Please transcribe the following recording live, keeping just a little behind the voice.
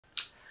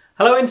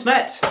Hello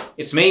Internet,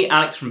 it's me,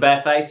 Alex from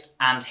Barefaced,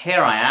 and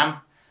here I am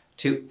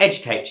to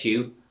educate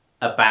you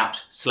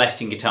about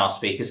Celestion guitar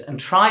speakers and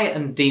try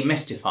and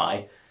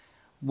demystify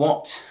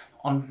what,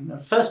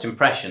 on first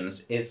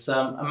impressions, is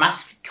a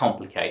massively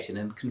complicated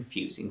and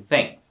confusing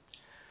thing.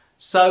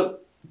 So,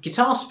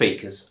 guitar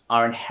speakers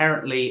are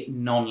inherently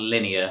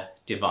non-linear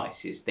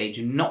devices. They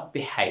do not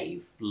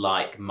behave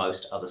like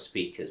most other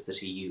speakers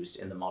that are used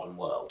in the modern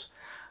world.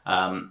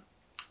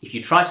 If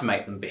you try to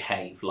make them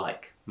behave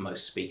like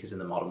most speakers in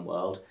the modern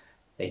world,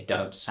 they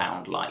don't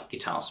sound like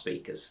guitar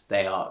speakers.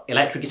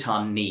 Electric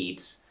guitar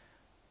needs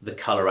the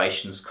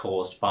colorations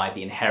caused by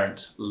the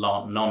inherent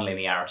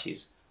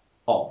non-linearities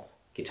of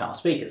guitar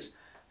speakers.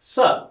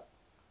 So,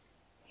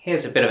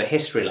 here's a bit of a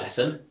history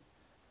lesson.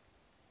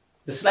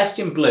 The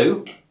Celestion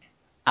Blue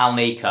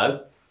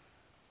Alnico,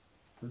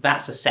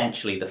 that's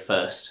essentially the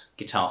first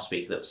guitar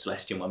speaker that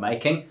Celestion were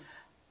making,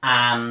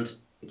 and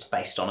it's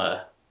based on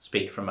a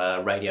speaker from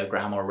a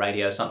radiogram or a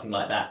radio, something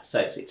like that.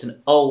 So it's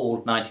an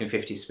old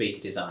 1950s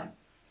speaker design.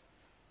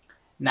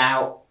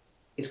 Now,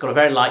 it's got a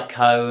very light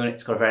cone,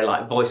 it's got a very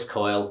light voice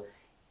coil,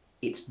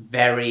 it's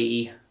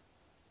very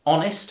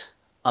honest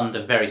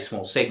under very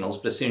small signals,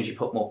 but as soon as you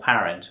put more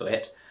power into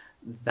it,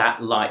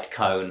 that light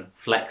cone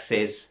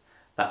flexes,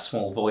 that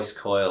small voice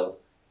coil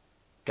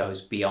goes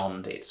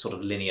beyond its sort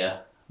of linear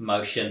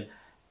motion,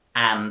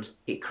 and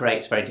it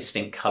creates very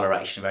distinct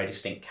coloration, very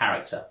distinct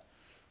character.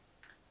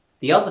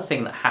 The other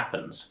thing that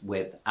happens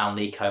with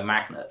Alnico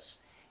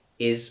magnets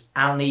is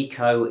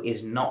Alnico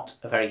is not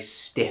a very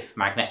stiff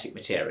magnetic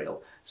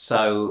material.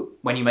 So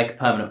when you make a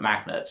permanent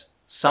magnet,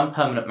 some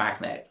permanent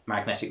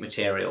magnetic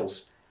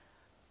materials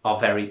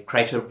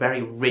create a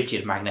very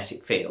rigid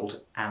magnetic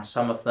field, and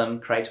some of them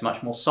create a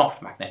much more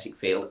soft magnetic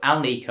field.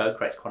 Alnico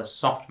creates quite a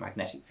soft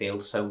magnetic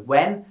field, so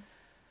when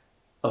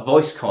a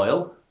voice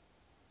coil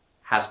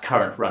has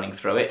current running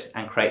through it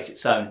and creates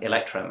its own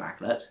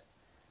electromagnet,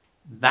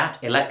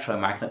 that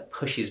electromagnet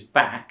pushes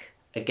back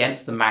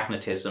against the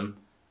magnetism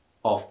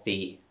of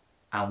the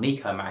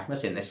Alnico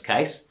magnet in this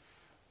case,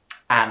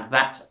 and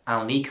that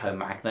Alnico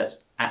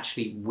magnet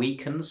actually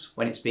weakens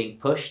when it's being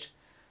pushed.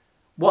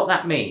 What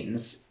that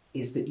means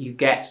is that you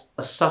get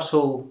a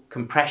subtle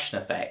compression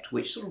effect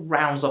which sort of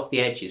rounds off the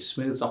edges,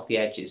 smooths off the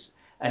edges,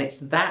 and it's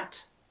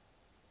that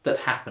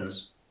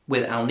happens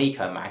with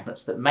Alnico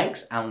magnets that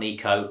makes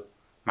Alnico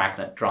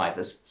magnet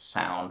drivers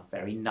sound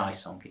very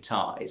nice on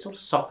guitar. It sort of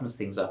softens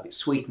things up, it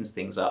sweetens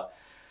things up.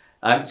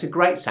 It's a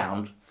great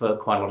sound for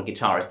quite a lot of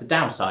guitarists. The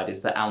downside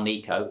is that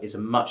Alnico is a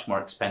much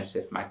more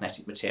expensive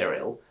magnetic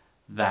material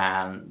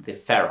than the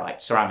ferrite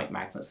ceramic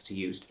magnets that are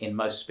used in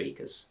most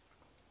speakers.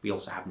 We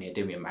also have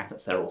neodymium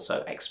magnets, they're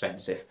also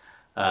expensive,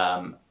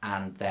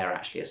 and they're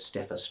actually a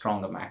stiffer,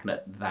 stronger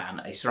magnet than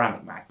a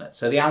ceramic magnet.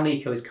 So the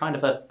Alnico is kind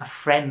of a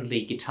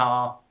friendly,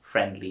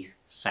 guitar-friendly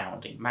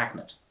sounding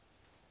magnet.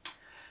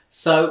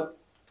 So,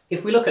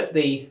 if we look at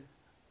the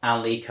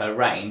Alnico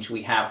range,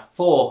 we have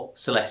 4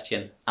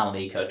 Celestion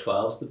Alnico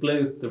 12s, the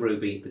blue, the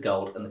ruby, the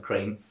gold and the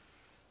cream.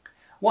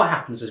 What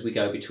happens as we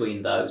go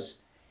between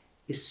those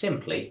is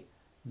simply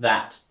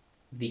that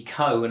the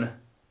cone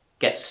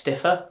gets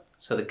stiffer,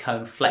 so the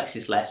cone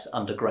flexes less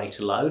under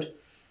greater load,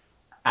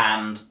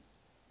 and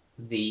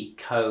the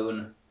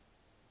cone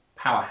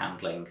power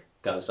handling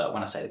goes up.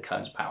 When I say the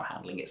cone's power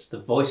handling, it's the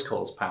voice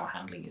coil's power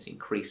handling is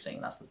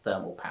increasing, that's the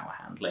thermal power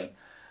handling.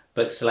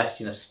 But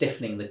Celestion is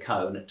stiffening the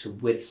cone to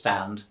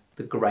withstand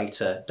the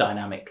greater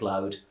dynamic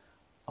load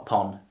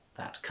upon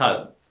that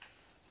cone.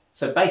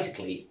 So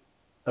basically,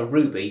 a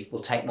ruby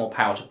will take more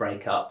power to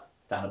break up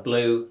than a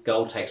blue,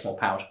 gold takes more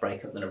power to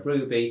break up than a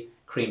ruby,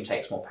 cream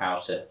takes more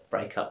power to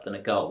break up than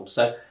a gold.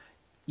 So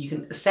you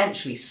can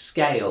essentially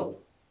scale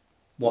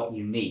what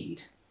you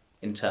need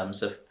in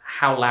terms of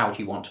how loud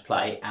you want to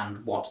play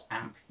and what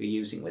amp you're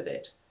using with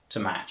it to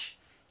match.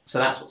 So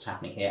that's what's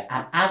happening here.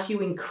 And as you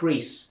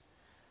increase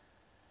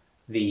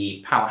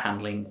the power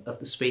handling of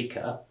the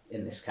speaker,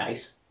 in this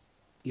case,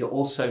 you're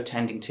also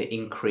tending to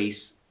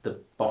increase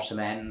the bottom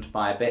end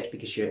by a bit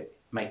because you're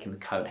making the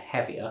cone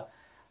heavier,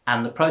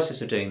 and the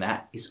process of doing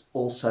that is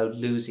also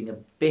losing a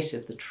bit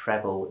of the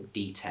treble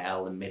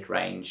detail and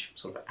mid-range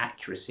sort of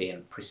accuracy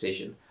and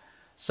precision.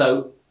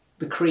 So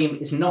the cream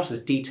is not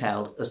as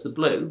detailed as the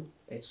blue,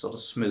 it's sort of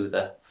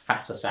smoother,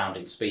 fatter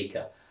sounding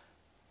speaker,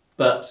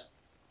 but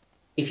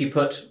if you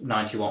put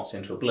 90 watts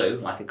into a blue,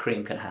 like a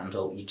cream can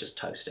handle, you just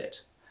toast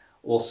it.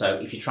 Also,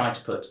 if you try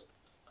to put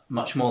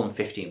much more than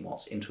 15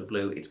 watts into a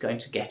blue, it's going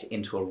to get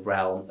into a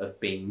realm of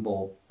being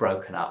more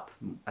broken up,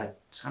 a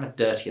kind of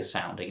dirtier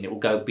sounding, and it will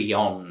go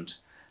beyond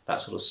that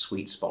sort of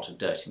sweet spot of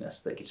dirtiness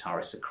that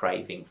guitarists are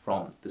craving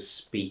from the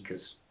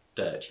speaker's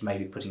dirt. You may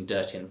be putting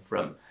dirt in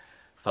from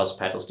fuzz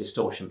pedals,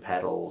 distortion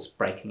pedals,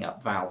 breaking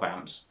up valve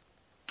amps.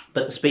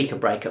 But the speaker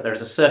breakup, there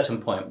is a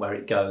certain point where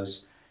it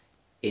goes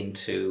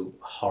into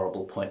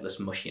horrible, pointless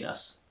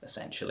mushiness,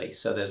 essentially.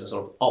 So there's a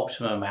sort of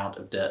optimum amount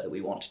of dirt that we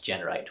want to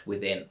generate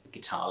within a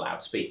guitar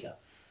loudspeaker.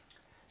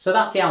 So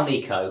that's the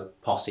Alnico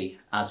posse,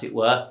 as it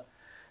were.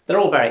 They're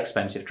all very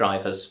expensive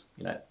drivers.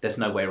 You know, there's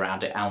no way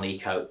around it.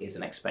 Alnico is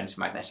an expensive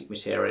magnetic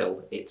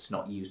material. It's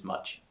not used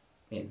much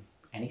in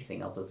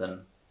anything other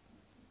than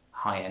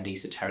high-end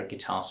esoteric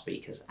guitar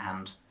speakers,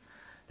 and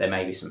there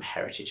may be some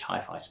heritage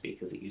hi-fi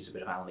speakers that use a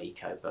bit of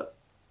Alnico, but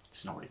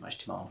there's not really much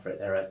demand for it.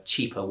 There are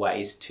cheaper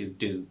ways to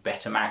do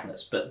better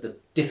magnets, but the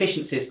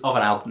deficiencies of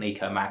an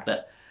Alnico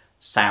magnet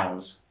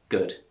sounds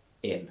good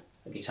in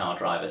a guitar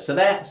driver. So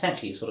they're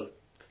essentially sort of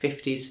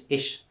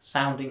 50s-ish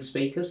sounding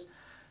speakers.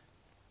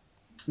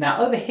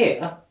 Now over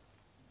here,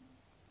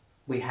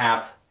 we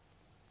have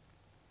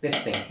this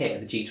thing here,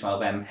 the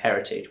G12M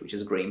Heritage, which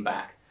is a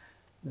greenback.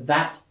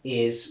 That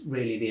is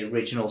really the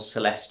original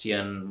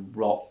Celestion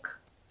rock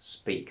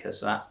speaker,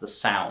 so that's the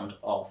sound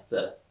of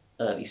the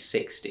early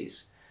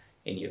 60s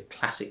in your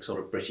classic sort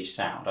of British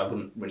sound. I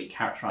wouldn't really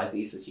characterise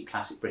these as your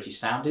classic British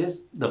sound. It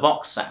is the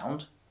Vox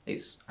sound,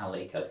 is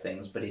Alnico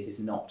things, but it is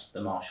not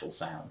the Marshall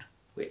sound,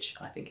 which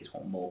I think is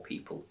what more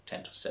people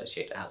tend to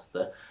associate as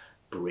the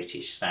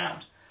British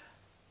sound.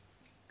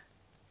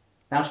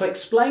 Now, to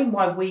explain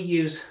why we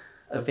use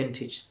a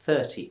Vintage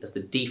 30 as the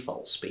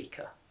default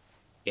speaker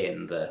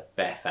in the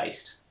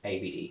barefaced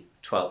AVD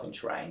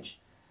 12-inch range,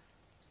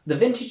 the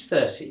Vintage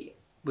 30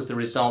 was the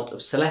result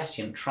of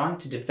Celestion trying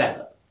to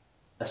develop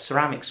a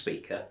ceramic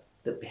speaker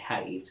that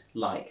behaved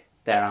like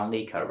their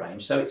Alnico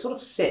range. So it sort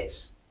of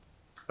sits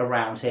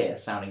around here,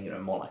 sounding, you know,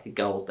 more like a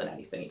gold than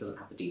anything. It doesn't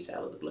have the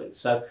detail of the blue.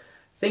 So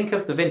think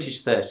of the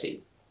Vintage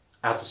 30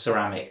 as a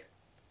ceramic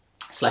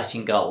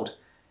Celestion gold.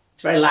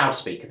 It's a very loud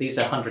speaker. These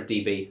are 100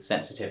 dB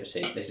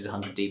sensitivity. This is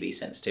 100 dB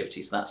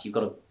sensitivity. So that's, you've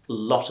got a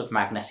lot of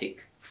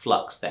magnetic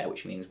flux there,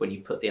 which means when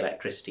you put the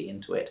electricity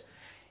into it,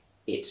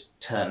 it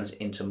turns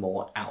into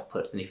more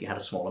output than if you had a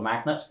smaller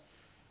magnet.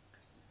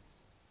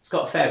 It's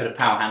got a fair bit of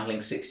power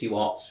handling, 60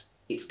 watts.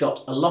 It's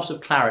got a lot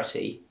of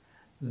clarity.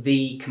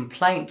 The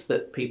complaint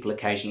that people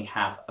occasionally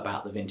have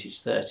about the Vintage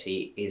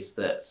 30 is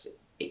that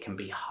it can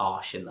be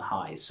harsh in the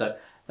highs. So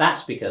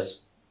that's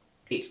because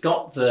it's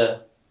got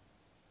the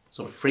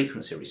sort of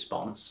frequency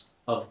response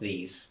of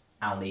these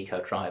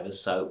Alnico drivers,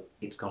 so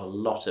it's got a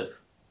lot of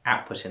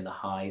output in the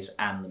highs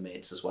and the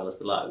mids as well as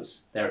the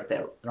lows. There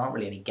aren't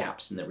really any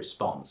gaps in the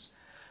response,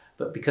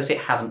 but because it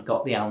hasn't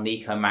got the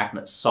Alnico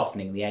magnet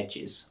softening the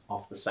edges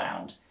of the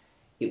sound,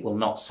 it will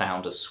not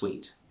sound as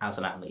sweet as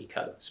an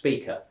Alnico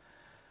speaker.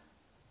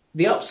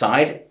 The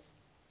upside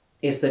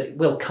is that it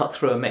will cut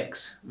through a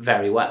mix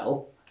very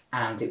well,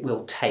 and it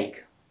will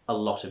take a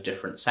lot of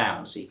different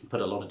sounds. So you can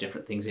put a lot of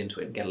different things into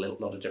it and get a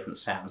lot of different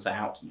sounds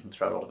out. You can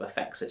throw a lot of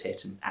effects at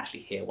it and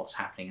actually hear what's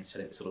happening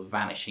instead of it sort of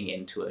vanishing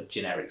into a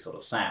generic sort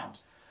of sound.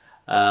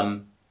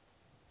 And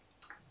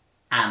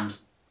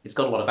it's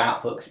got a lot of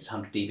output because it's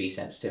 100 dB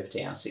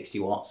sensitivity and 60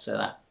 watts, so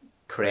that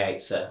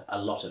creates a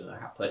lot of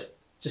output.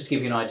 Just to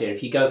give you an idea,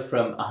 if you go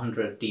from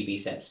 100 dB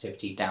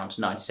sensitivity down to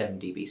 97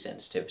 dB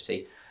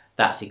sensitivity,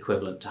 that's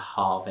equivalent to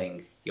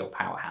halving your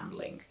power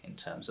handling in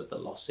terms of the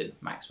loss in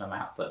maximum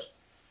output.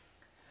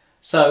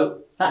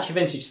 So that's your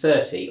Vintage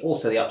 30.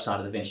 Also, the upside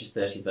of the Vintage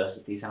 30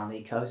 versus these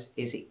Alnicos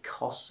is it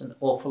costs an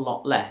awful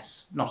lot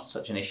less. Not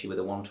such an issue with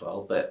the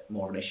 112, but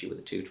more of an issue with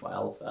the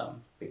 212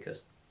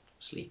 because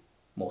obviously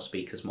more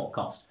speakers, more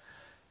cost.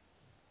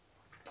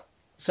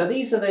 So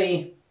these are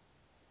the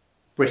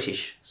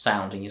British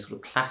sounding, your sort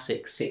of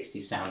classic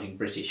 60s sounding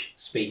British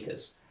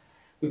speakers.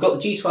 We've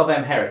got the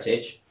G12M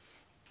Heritage,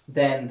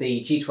 then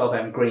the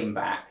G12M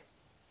Greenback.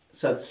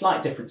 So the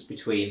slight difference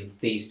between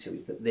these two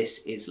is that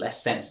this is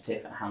less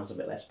sensitive and handles a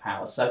bit less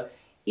power. So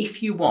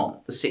if you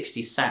want the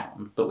 60s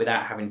sound, but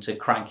without having to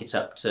crank it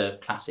up to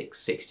classic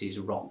 60s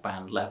rock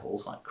band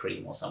levels like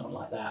Cream or someone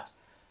like that,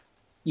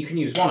 you can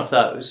use one of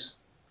those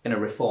in a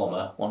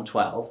Reformer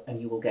 112 and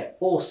you will get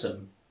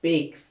awesome,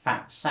 big,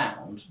 fat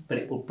sound, but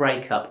it will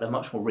break up at a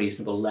much more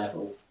reasonable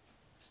level.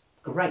 It's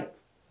great.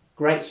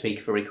 Great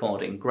speaker for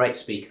recording, great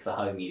speaker for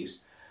home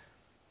use.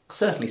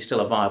 Certainly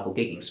still a viable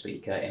gigging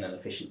speaker in an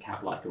efficient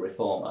cab like a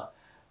Reformer,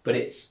 but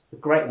it's a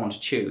great one to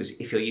choose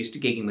if you're used to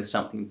gigging with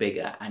something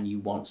bigger and you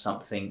want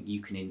something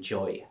you can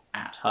enjoy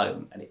at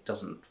home and it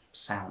doesn't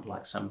sound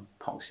like some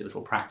poxy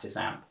little practice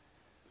amp.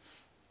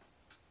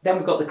 Then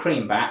we've got the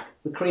Creamback.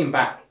 The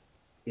Creamback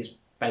is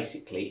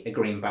basically a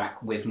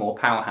Greenback with more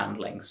power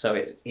handling, so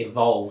it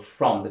evolved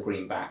from the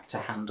Greenback to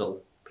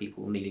handle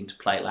people needing to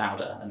play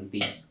louder and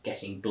these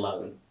getting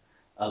blown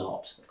a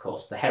lot. Of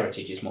course, the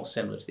Heritage is more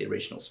similar to the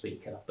original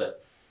speaker,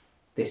 but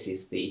this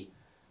is the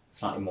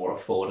slightly more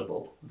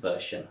affordable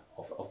version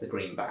of the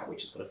Greenback,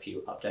 which has got a few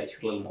updates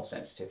with a little more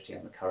sensitivity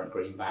on the current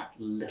Greenback,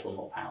 a little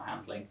more power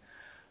handling.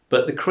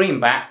 But the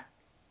Creamback,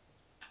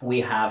 we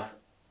have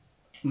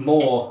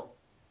more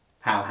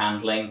power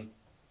handling,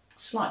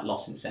 slight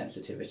loss in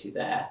sensitivity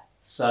there.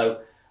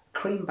 So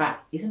Creamback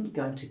isn't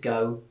going to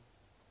go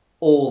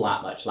all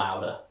that much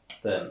louder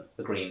than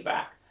the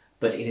Greenback,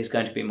 but it is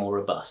going to be more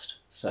robust.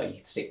 So you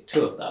can stick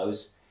two of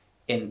those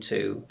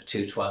into a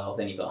 212,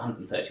 then you've got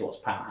 130 watts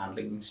power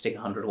handling, you can stick a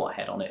 100 watt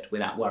head on it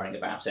without worrying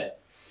about it.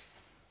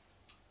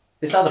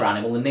 This other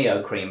animal, the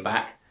Neo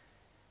Creamback,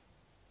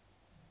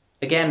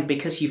 Again,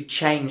 because you've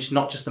changed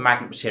not just the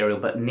magnet material,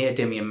 but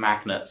neodymium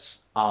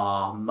magnets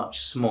are much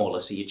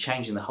smaller, so you're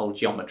changing the whole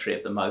geometry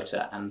of the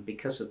motor, and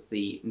because of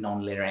the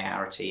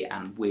non-linearity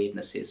and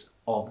weirdnesses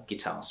of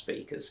guitar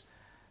speakers,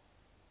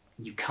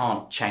 you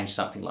can't change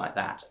something like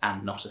that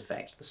and not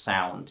affect the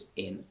sound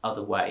in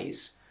other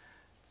ways.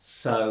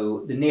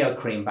 So the Neo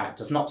Creamback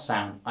does not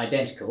sound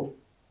identical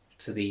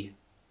to the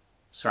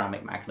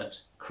ceramic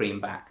magnet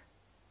Creamback,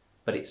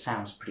 but it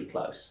sounds pretty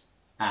close.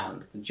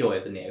 And the joy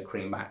of the Neo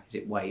Creamback is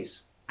it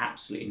weighs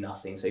absolutely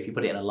nothing. So if you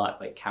put it in a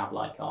lightweight cab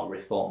like our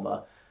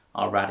Reformer,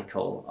 our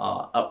Radical,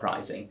 our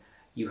Uprising,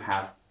 you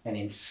have an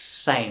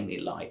insanely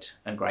light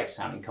and great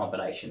sounding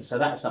combination. So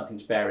that's something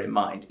to bear in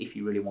mind if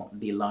you really want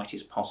the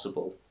lightest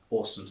possible,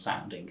 awesome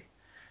sounding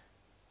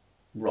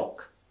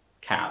rock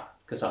cab.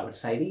 Because I would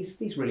say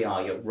these really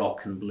are your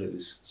rock and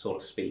blues sort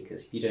of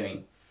speakers. You're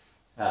doing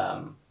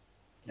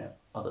you know,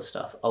 other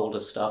stuff,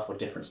 older stuff or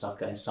different stuff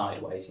going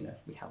sideways, you know,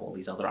 we have all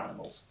these other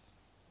animals.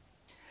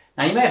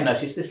 Now you may have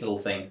noticed this little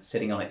thing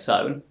sitting on its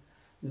own.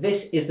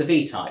 This is the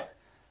V-type.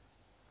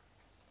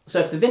 So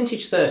if the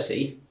Vintage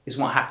 30 is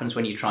what happens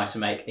when you try to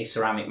make a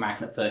ceramic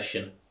magnet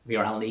version of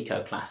your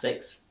Alnico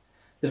classics,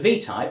 the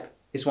V-type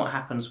is what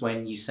happens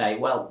when you say,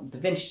 well, the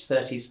Vintage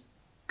 30's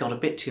got a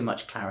bit too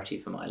much clarity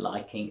for my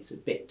liking, it's a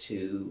bit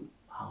too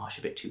harsh,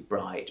 a bit too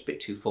bright, a bit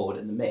too forward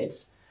in the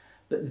mids,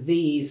 but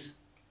these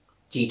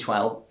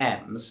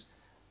G12Ms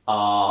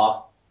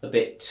are a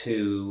bit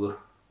too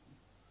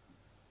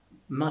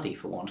muddy,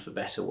 for want of a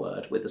better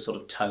word, with the sort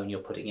of tone you're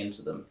putting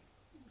into them.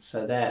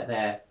 So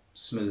they're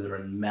smoother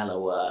and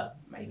mellower,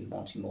 maybe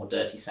wanting more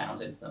dirty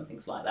sounds into them,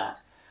 things like that.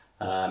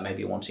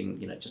 Maybe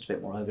wanting, you know, just a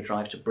bit more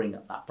overdrive to bring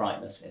up that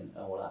brightness in,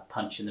 or that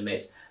punch in the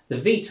mids. The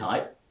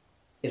V-type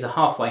is a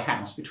halfway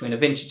house between a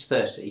Vintage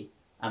 30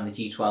 and the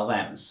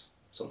G12Ms,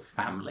 sort of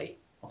family.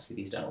 Obviously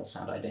these don't all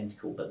sound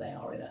identical, but they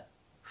are in a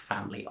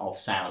family of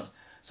sounds.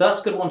 So that's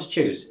a good one to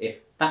choose.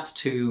 If that's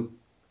too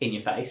in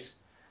your face,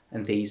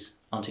 and these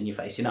aren't in your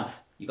face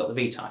enough, you've got the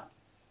V-type.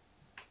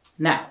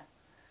 Now,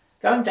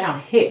 going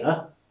down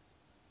here,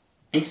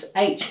 this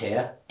H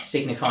here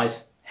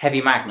signifies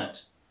heavy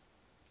magnet.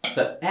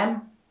 So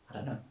M, I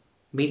don't know,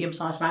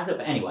 medium-sized magnet,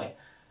 but anyway,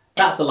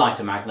 that's the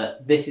lighter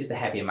magnet, this is the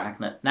heavier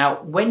magnet.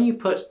 Now, when you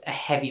put a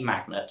heavy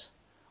magnet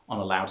on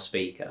a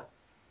loudspeaker,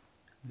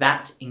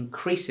 that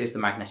increases the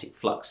magnetic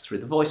flux through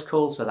the voice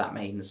coil, so that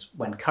means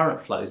when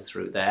current flows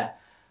through there,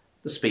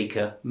 the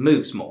speaker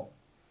moves more.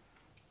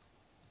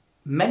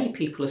 Many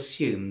people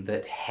assume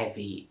that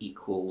heavy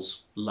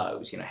equals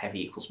lows, you know,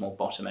 heavy equals more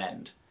bottom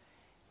end,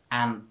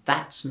 and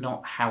that's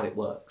not how it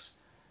works.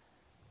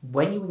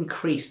 When you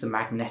increase the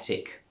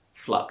magnetic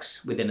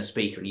flux within a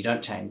speaker and you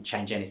don't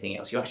change anything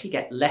else, you actually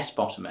get less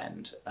bottom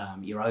end,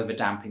 you're over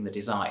damping the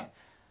design.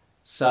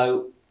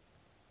 So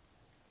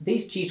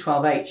these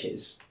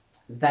G12Hs,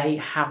 they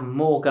have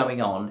more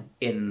going on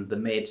in the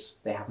mids,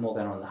 they have more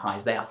going on in the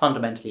highs. They are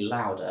fundamentally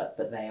louder,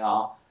 but they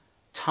are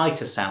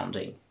tighter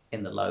sounding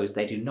in the lows.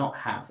 They do not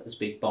have as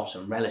big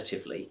bottom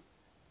relatively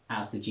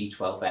as the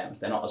G12Ms.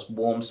 They're not as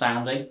warm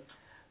sounding,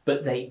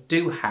 but they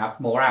do have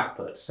more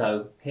output.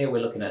 So here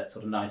we're looking at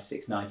sort of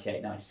 96,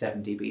 98,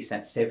 97 dB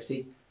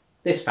sensitivity.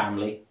 This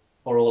family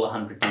are all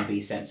 100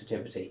 dB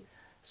sensitivity.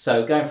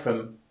 So going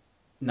from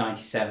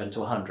 97 to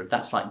 100,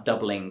 that's like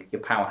doubling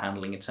your power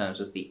handling in terms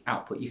of the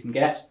output you can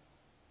get.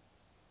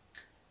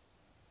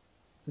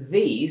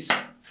 These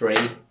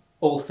three,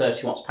 all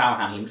 30 watts power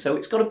handling, so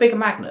it's got a bigger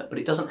magnet, but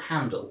it doesn't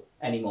handle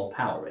any more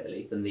power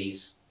really than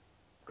these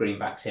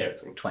greenbacks here at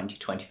sort of 20,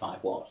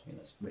 25 watt. I mean,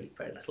 there's really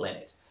very little in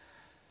it.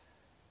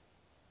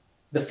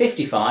 The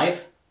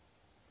 55,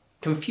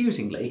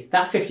 confusingly,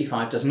 that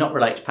 55 does not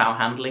relate to power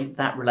handling,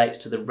 that relates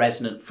to the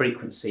resonant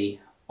frequency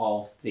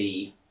of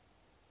the,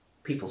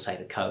 people say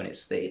the cone,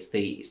 it's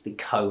the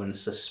cone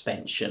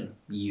suspension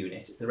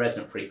unit, it's the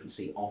resonant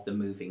frequency of the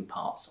moving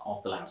parts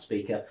of the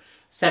loudspeaker.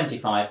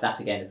 75, that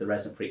again is the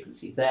resonant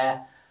frequency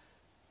there.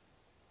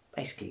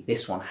 Basically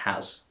this one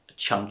has a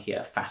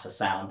chunkier, fatter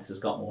sound, this has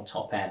got more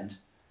top end.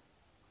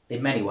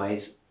 In many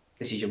ways,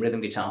 this is your rhythm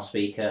guitar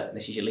speaker,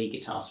 this is your lead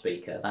guitar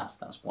speaker, that's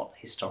what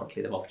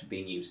historically they've often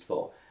been used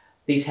for.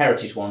 These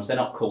heritage ones, they're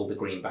not called the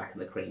greenback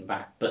and the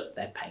creamback, but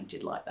they're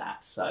painted like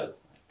that, so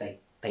they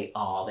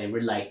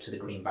relate to the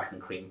greenback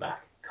and creamback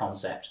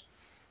concept.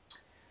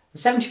 The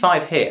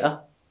 75 here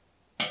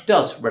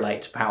does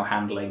relate to power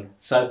handling.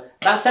 So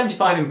that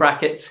 75 in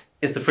brackets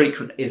is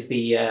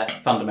the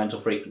fundamental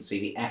frequency,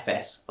 the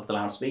FS of the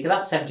loudspeaker.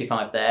 That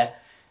 75 there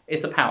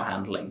is the power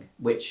handling,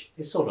 which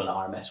is sort of an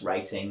RMS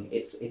rating.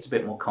 It's a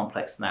bit more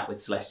complex than that with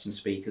Celestion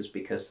speakers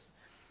because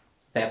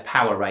they're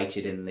power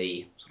rated in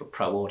the sort of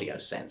pro audio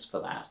sense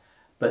for that,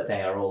 but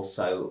they are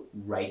also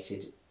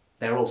rated,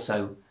 they're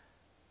also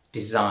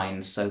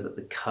designed so that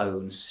the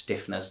cone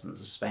stiffness and the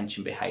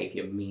suspension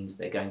behaviour means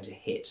they're going to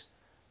hit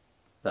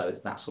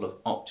that sort of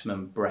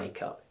optimum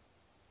breakup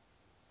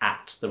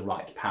at the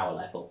right power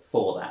level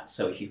for that.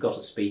 So if you've got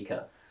a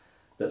speaker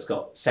that's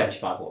got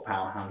 75 watt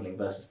power handling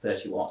versus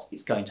 30 watts,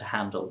 it's going to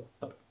handle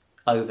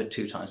over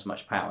 2 times as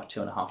much power,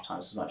 2.5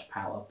 times as much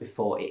power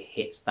before it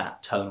hits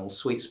that tonal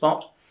sweet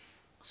spot.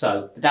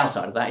 So the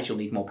downside of that is you'll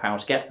need more power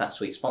to get to that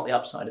sweet spot. The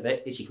upside of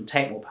it is you can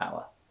take more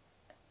power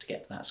to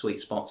get to that sweet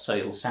spot, so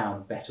it'll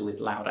sound better with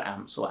louder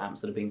amps or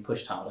amps that are being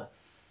pushed harder.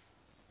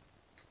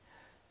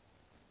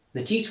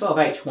 The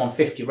G12H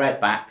 150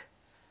 Redback,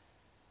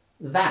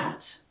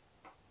 that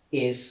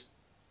is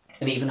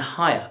an even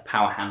higher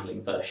power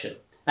handling version.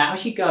 Now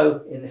as you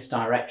go in this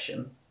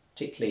direction,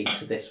 particularly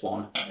to this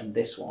one and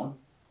this one,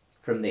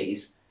 from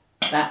these,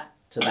 that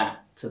to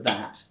that to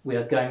that, we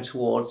are going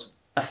towards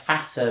a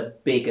fatter,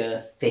 bigger,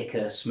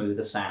 thicker,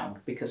 smoother sound,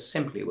 because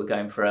simply we're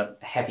going for a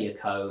heavier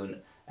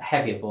cone, a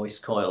heavier voice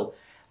coil,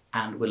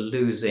 and we're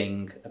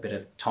losing a bit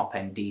of top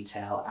end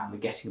detail and we're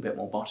getting a bit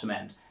more bottom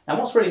end. Now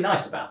what's really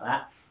nice about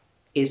that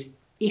is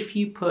if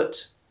you've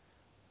got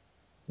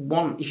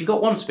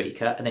one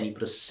speaker and then you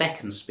put a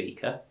second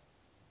speaker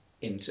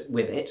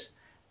with it,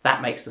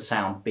 that makes the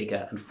sound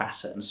bigger and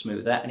fatter and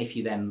smoother. And if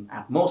you then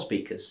add more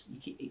speakers,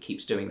 it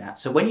keeps doing that.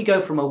 So when you go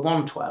from a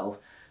 112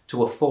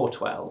 to a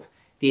 412,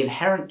 the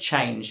inherent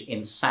change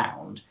in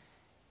sound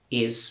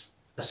is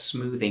a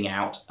smoothing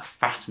out, a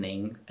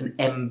fattening, an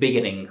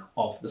embiggening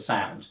of the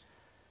sound.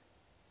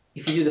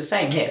 If you do the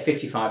same here,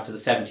 55 to the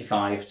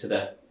 75 to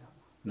the,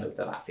 note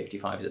that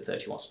 55 is a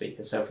 30-watt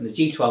speaker. So from the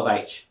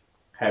G12H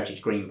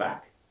Heritage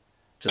Greenback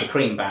to the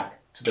Creamback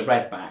to the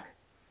Redback,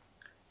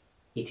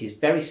 it is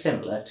very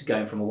similar to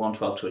going from a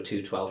 112 to a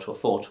 212 to a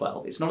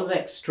 412. It's not as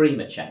extreme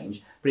a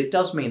change, but it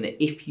does mean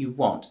that if you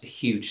want a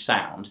huge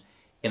sound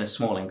in a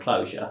small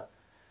enclosure,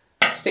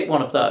 stick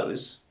one of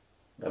those,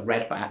 a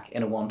Redback,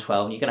 in a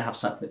 112, and you're going to have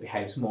something that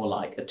behaves more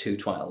like a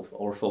 212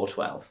 or a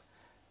 412.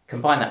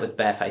 Combine that with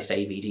barefaced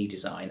AVD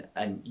design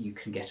and you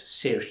can get a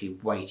seriously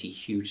weighty,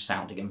 huge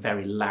sounding and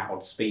very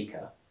loud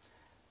speaker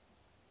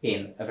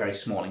in a very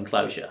small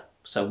enclosure.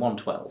 So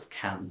 112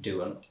 can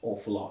do an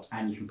awful lot,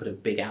 and you can put a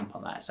big amp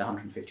on that. It's a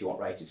 150 watt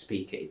rated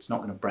speaker. It's not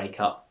going to break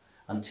up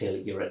until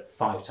you're at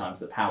 5 times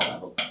the power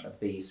level of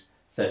these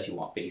 30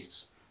 watt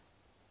beasts,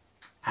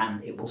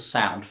 and it will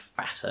sound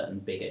fatter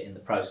and bigger in the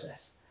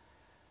process.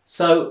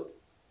 So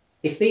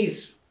if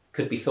these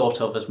could be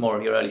thought of as more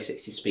of your early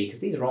 60s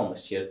speakers, these are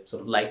almost your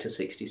sort of later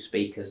 60s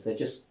speakers. They're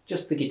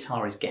just the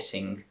guitar is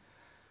getting,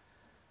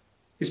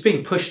 it's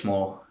being pushed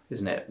more,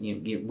 isn't it?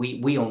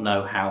 We all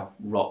know how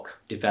rock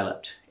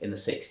developed in the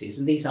 60s,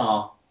 and these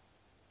are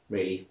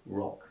really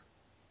rock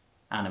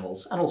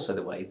animals, and also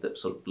the way that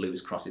sort of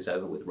blues crosses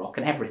over with rock,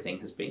 and everything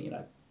has been, you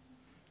know,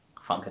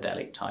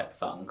 funkadelic type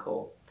funk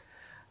or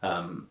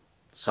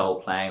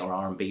soul playing or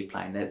R&B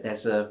playing.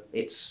 It's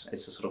a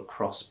sort of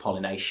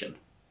cross-pollination,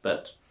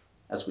 but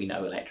as we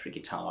know, electric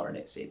guitar and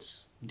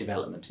its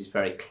development is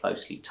very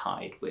closely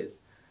tied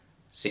with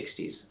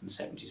 60s and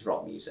 70s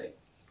rock music.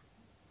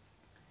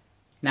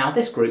 Now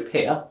this group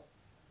here,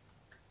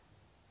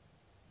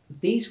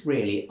 these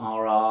really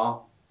are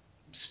our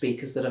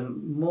speakers that are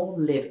more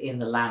live in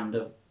the land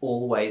of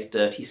always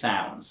dirty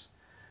sounds.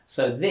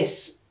 So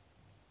this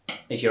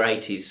is your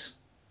 80s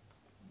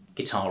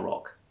guitar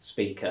rock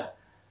speaker,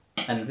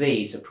 and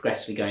these are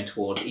progressively going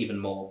towards even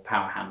more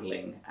power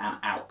handling and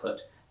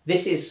output.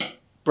 This is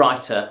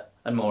brighter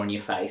and more in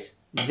your face.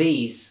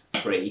 These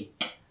three,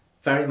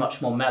 very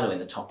much more mellow in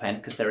the top end,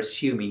 because they're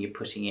assuming you're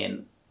putting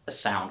in a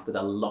sound with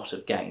a lot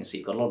of gain, so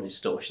you've got a lot of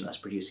distortion that's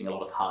producing a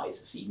lot of highs,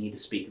 so you need a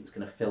speaker that's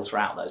going to filter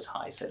out those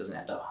highs so it doesn't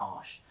end up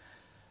harsh.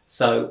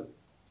 So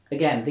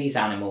again, these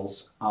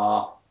animals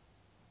are,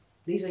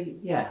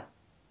 yeah,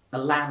 a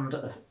land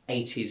of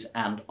 80s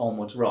and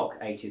onwards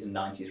rock, 80s and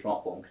 90s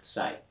rock, one could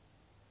say.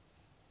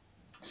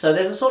 So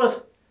there's a sort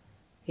of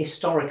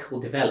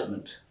historical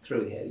development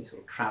through here. You're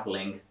sort of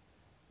travelling,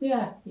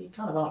 yeah, you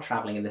kind of are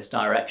travelling in this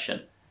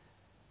direction.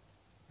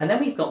 And then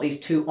we've got these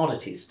two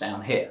oddities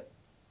down here.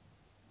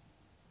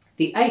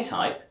 The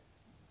A-type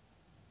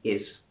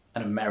is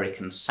an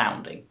American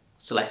sounding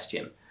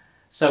Celestion,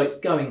 so it's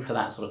going for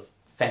that sort of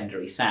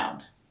Fendery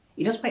sound.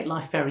 It does make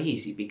life very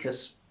easy,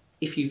 because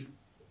if you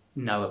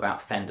know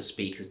about Fender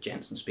speakers,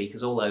 Jensen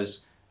speakers, all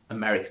those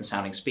American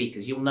sounding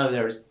speakers, you'll know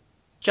there is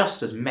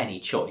just as many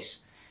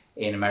choice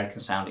in American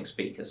sounding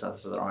speakers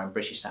as there are in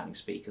British sounding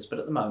speakers. But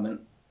at the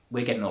moment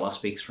we're getting all our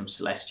speakers from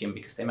Celestion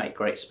because they make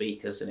great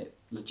speakers and it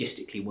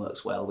logistically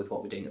works well with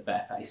what we're doing at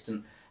Barefaced.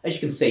 And as you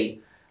can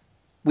see,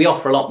 we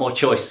offer a lot more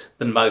choice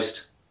than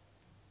most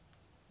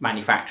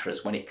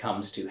manufacturers when it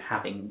comes to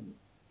having,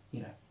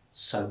 you know,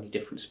 so many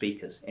different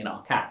speakers in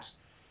our cabs.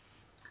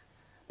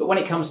 But when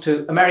it comes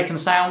to American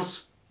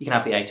sounds, you can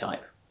have the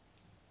A-type.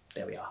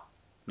 There we are,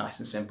 nice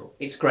and simple.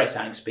 It's a great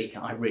sounding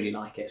speaker, I really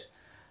like it.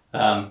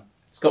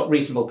 It's got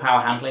reasonable power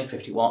handling,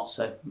 50 watts,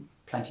 so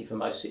plenty for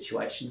most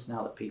situations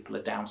now that people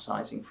are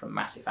downsizing from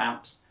massive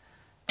amps,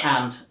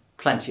 and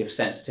plenty of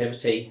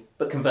sensitivity,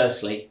 but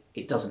conversely,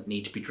 it doesn't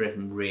need to be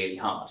driven really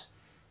hard.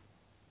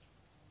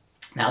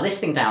 Now this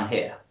thing down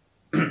here,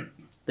 the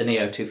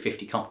Neo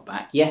 250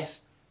 Copperback,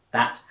 yes,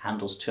 that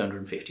handles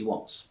 250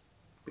 watts,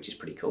 which is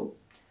pretty cool.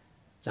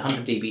 It's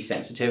 100 dB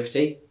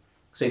sensitivity,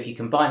 So if you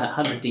combine that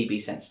 100 dB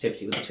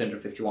sensitivity with the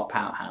 250 watt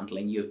power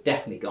handling, you've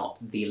definitely got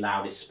the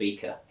loudest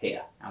speaker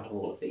here out of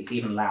all of these,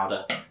 even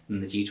louder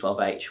than the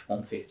G12H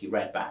 150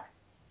 Redback.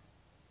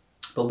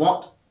 But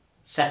what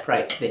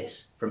separates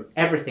this from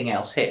everything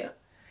else here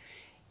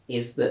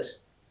is that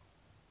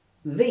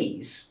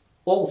these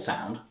all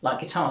sound like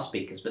guitar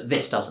speakers, but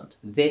this doesn't.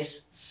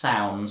 This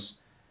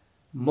sounds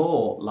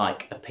more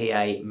like a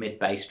PA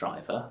mid-bass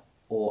driver,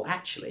 or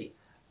actually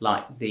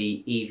like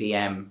the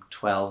EVM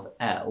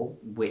 12L,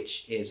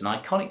 which is an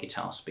iconic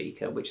guitar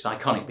speaker, which is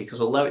iconic because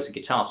although it's a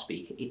guitar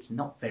speaker, it's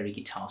not very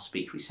guitar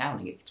speakery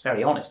sounding. It's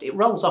very honest. It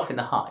rolls off in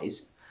the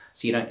highs,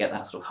 so you don't get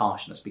that sort of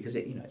harshness because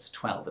it's a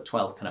 12. A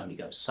 12 can only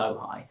go so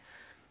high.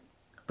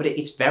 But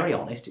it's very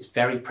honest, it's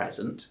very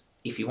present.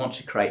 If you want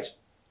to create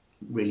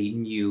really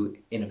new,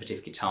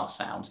 innovative guitar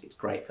sounds, it's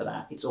great for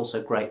that. It's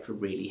also great for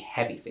really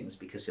heavy things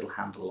because it'll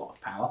handle a lot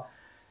of power.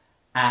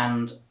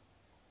 And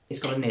it's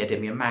got a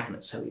neodymium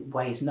magnet, so it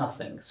weighs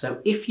nothing. So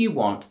if you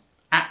want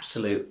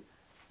absolute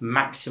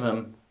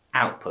maximum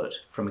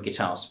output from a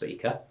guitar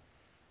speaker,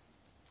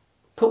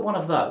 put one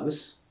of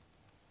those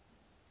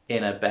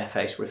in a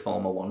barefaced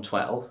Reformer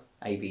 112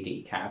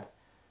 AVD cab,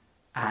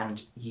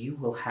 and you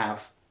will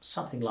have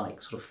something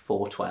like sort of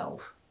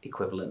 412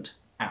 equivalent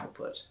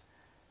output.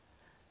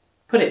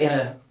 Put it in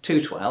a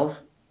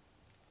 212,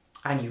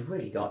 and you've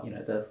really got,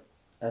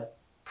 a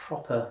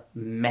proper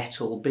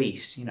metal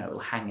beast. It'll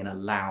hang in a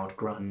loud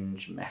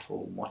grunge,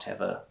 metal,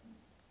 whatever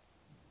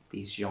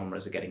these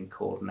genres are getting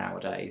called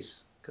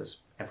nowadays,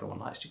 because everyone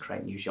likes to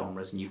create new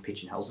genres and new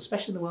pigeonholes,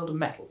 especially in the world of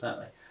metal, don't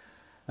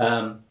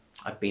they?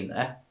 I've been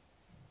there.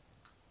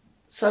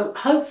 So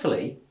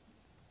hopefully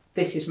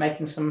this is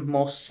making some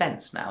more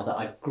sense now that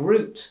I've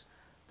grouped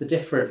the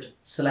different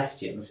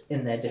Celestions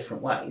in their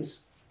different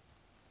ways,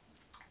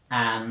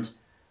 and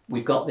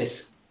we've got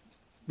this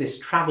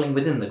travelling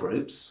within the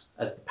groups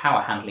as the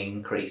power handling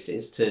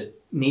increases to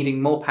needing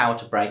more power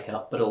to break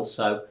up, but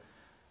also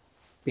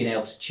being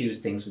able to choose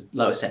things with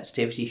lower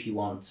sensitivity if you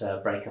want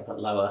break up at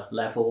lower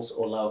levels,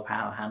 or lower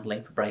power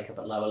handling for break up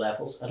at lower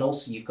levels. And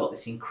also you've got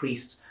this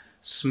increased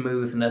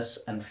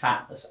smoothness and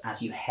fatness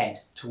as you head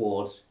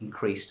towards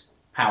increased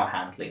power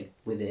handling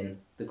within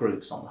the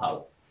groups on the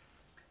whole.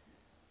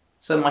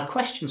 So my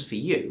questions for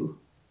you,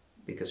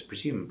 because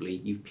presumably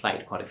you've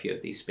played quite a few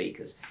of these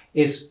speakers,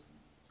 is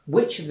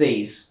which of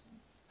these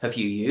have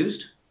you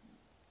used?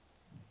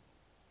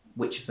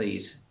 Which of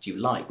these do you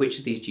like? Which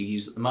of these do you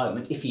use at the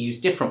moment? If you use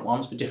different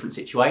ones for different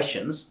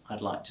situations,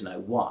 I'd like to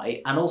know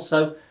why. And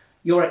also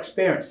your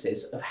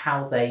experiences of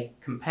how they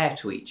compare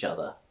to each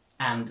other.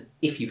 And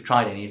if you've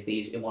tried any of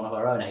these in one of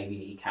our own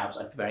AVD cabs,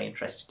 I'd be very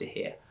interested to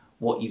hear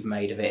what you've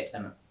made of it.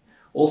 And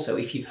also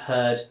if you've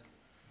heard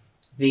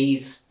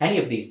any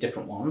of these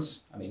different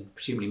ones. I mean,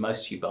 presumably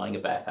most of you buying a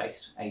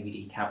barefaced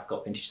AVD cab have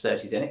got vintage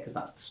 30s in it, because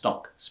that's the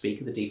stock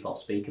speaker, the default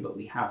speaker, but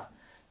we have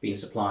been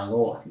supplying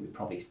all, I think we've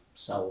probably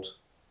sold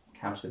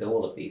cabs with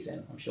all of these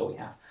in, I'm sure we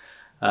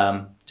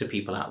have, to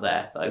people out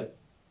there, though.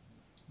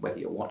 Whether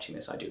you're watching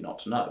this, I do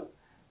not know.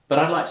 But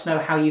I'd like to know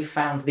how you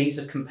found these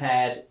have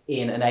compared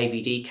in an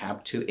AVD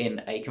cab to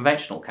in a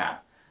conventional cab.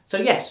 So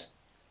yes,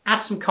 add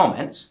some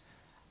comments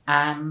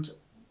and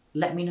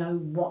let me know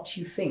what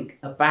you think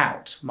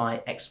about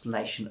my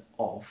explanation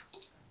of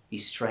the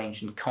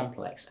strange and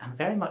complex and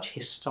very much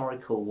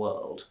historical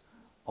world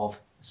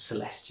of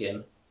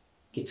Celestion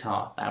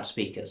guitar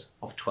loudspeakers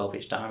of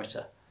 12-inch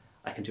diameter.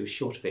 I can do a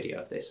shorter video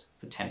of this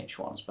for 10-inch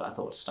ones, but I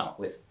thought I'd start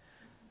with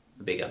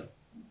the big one.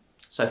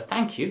 So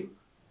thank you.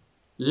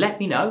 Let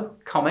me know,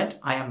 comment.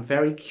 I am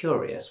very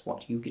curious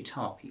what you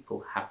guitar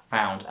people have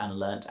found and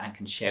learnt and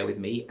can share with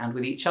me and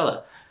with each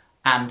other.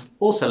 And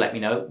also let me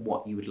know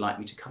what you would like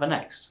me to cover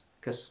next,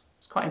 because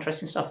it's quite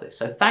interesting stuff this.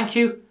 So thank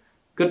you,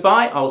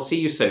 goodbye, I will see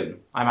you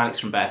soon. I'm Alex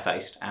from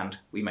Barefaced and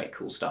we make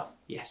cool stuff.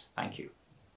 Yes, thank you.